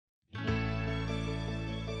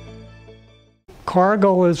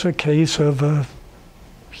Kargil is a case of a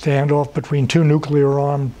standoff between two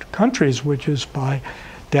nuclear-armed countries, which is by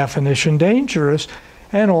definition dangerous,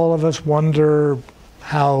 and all of us wonder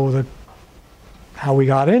how we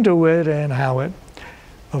got into it and how it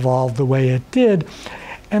evolved the way it did.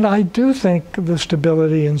 And I do think the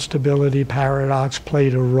stability and instability paradox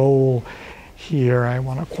played a role here. I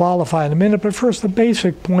want to qualify in a minute, but first the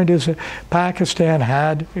basic point is that Pakistan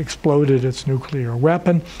had exploded its nuclear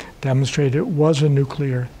weapon, demonstrated it was a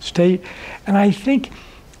nuclear state, and I think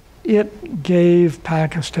it gave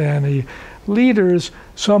Pakistani leaders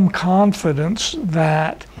some confidence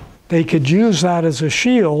that they could use that as a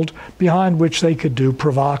shield behind which they could do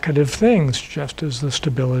provocative things, just as the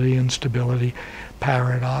stability and instability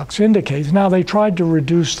paradox indicates. Now, they tried to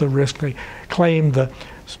reduce the risk. They claimed the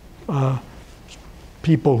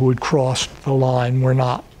people who had crossed the line were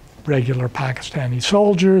not regular Pakistani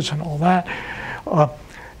soldiers and all that.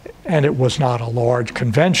 And it was not a large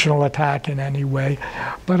conventional attack in any way.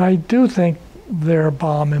 But I do think their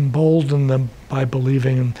bomb emboldened them by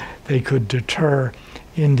believing they could deter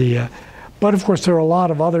India. But of course, there are a lot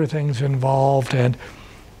of other things involved, and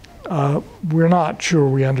we're not sure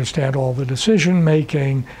we understand all the decision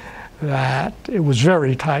making, that it was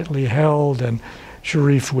very tightly held, and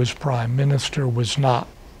Sharif was prime minister, was not,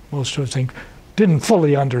 most of us think, didn't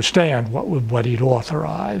fully understand what he'd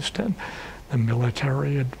authorized, and the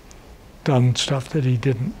military had done stuff that he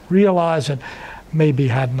didn't realize and maybe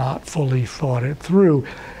had not fully thought it through.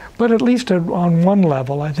 But at least on one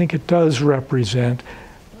level, I think it does represent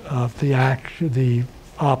the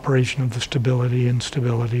operation of the stability and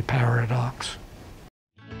instability paradox.